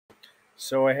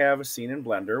So I have a scene in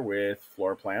Blender with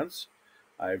floor plans.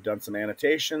 I've done some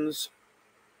annotations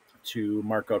to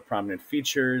mark out prominent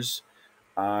features.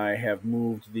 I have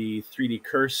moved the 3D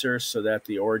cursor so that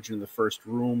the origin of the first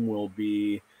room will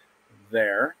be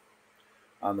there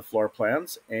on the floor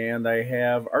plans. And I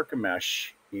have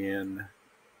Archimesh in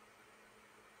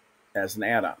as an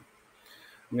add-on.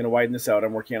 I'm going to widen this out.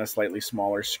 I'm working on a slightly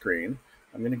smaller screen.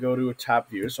 I'm going to go to a top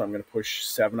view, so I'm going to push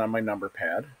 7 on my number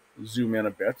pad, zoom in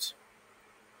a bit,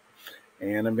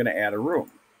 and I'm going to add a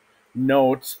room.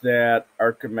 Note that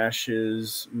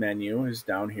Archimesh's menu is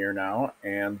down here now,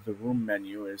 and the room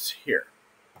menu is here.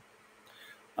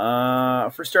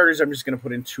 For starters, I'm just going to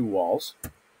put in 2 walls.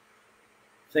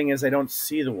 Thing is, I don't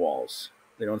see the walls.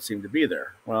 They don't seem to be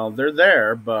there. Well, they're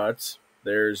there, but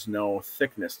there's no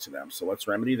thickness to them. So let's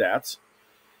remedy that.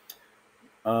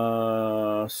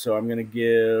 So I'm going to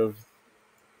give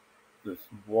the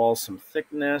wall some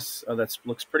thickness. Oh, that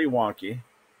looks pretty wonky.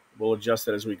 We'll adjust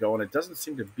it as we go, and it doesn't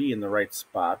seem to be in the right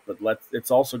spot, but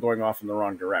it's also going off in the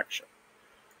wrong direction.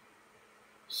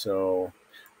 So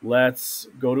let's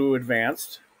go to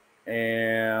advanced,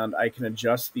 and I can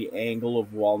adjust the angle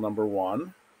of wall number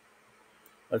 1.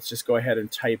 Let's just go ahead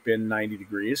and type in 90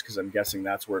 degrees because I'm guessing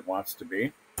that's where it wants to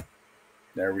be.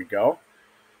 There we go.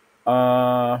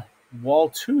 Wall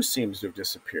 2 seems to have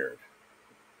disappeared.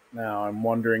 Now I'm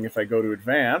wondering if I go to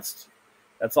advanced,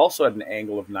 that's also at an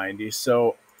angle of 90.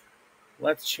 So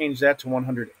let's change that to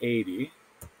 180.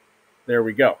 There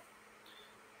we go.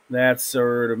 That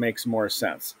sort of makes more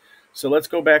sense. So let's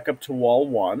go back up to wall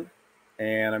 1,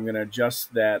 and I'm going to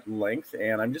adjust that length,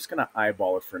 and I'm just going to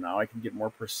eyeball it for now. I can get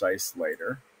more precise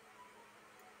later.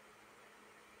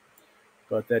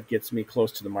 But that gets me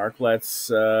close to the mark.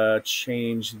 Let's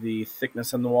change the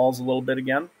thickness on the walls a little bit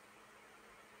again.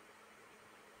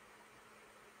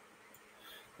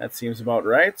 That seems about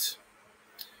right.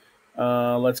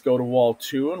 Let's go to wall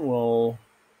 2, and we'll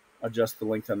adjust the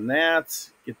length on that.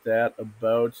 Get that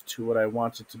about to what I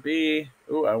want it to be.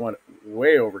 Ooh, I want it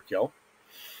way overkill.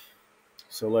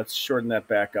 So let's shorten that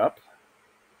back up.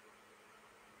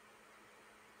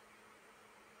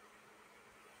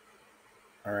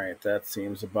 All right, that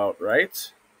seems about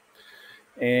right.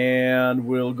 And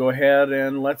we'll go ahead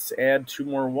and let's add 2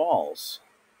 more walls.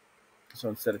 So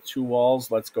instead of 2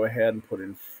 walls, let's go ahead and put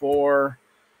in 4.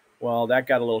 Well, that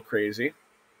got a little crazy.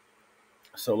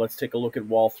 So let's take a look at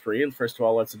wall 3. And first of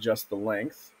all, let's adjust the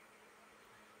length.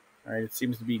 All right, it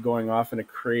seems to be going off in a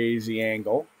crazy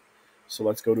angle. So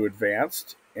let's go to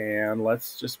advanced, and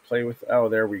let's just play with, oh,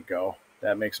 there we go.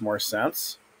 That makes more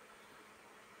sense.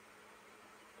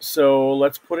 So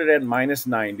let's put it at minus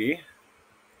 90.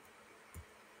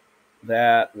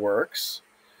 That works.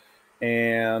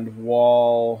 And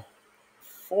wall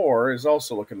 4 is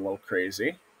also looking a little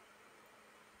crazy.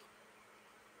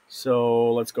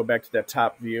 So let's go back to that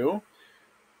top view.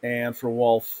 And for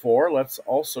wall 4, let's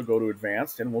also go to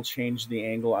advanced, and we'll change the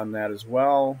angle on that as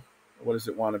well. What does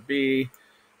it want to be?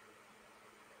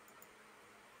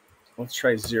 Let's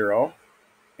try 0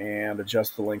 and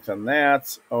adjust the length on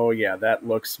that. Oh yeah, that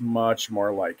looks much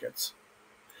more like it.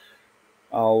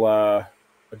 I'll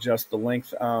adjust the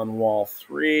length on wall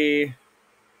 3,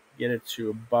 get it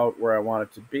to about where I want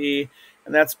it to be,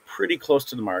 and that's pretty close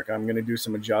to the mark. I'm going to do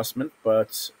some adjustment,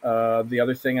 but the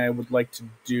other thing I would like to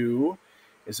do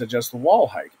is adjust the wall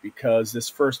height, because this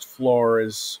first floor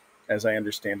is, as I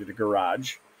understand it, a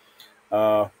garage.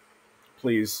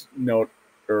 Please note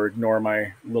or ignore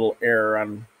my little error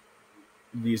on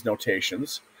these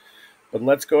notations. But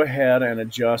let's go ahead and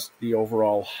adjust the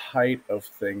overall height of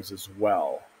things as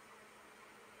well.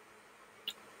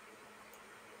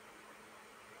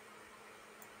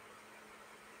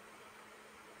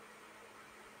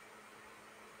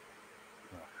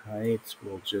 The height,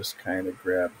 we'll just kind of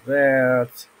grab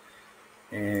that.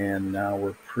 And now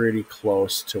we're pretty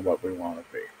close to what we want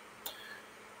to be.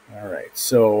 All right,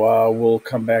 so we'll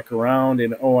come back around,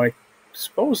 and I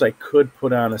suppose I could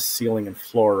put on a ceiling and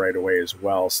floor right away as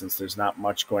well, since there's not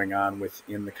much going on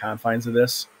within the confines of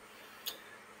this.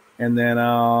 And then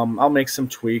I'll make some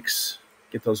tweaks,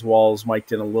 get those walls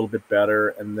mic'd in a little bit better,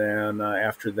 and then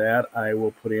after that I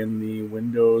will put in the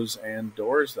windows and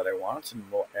doors that I want, and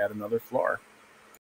we'll add another floor.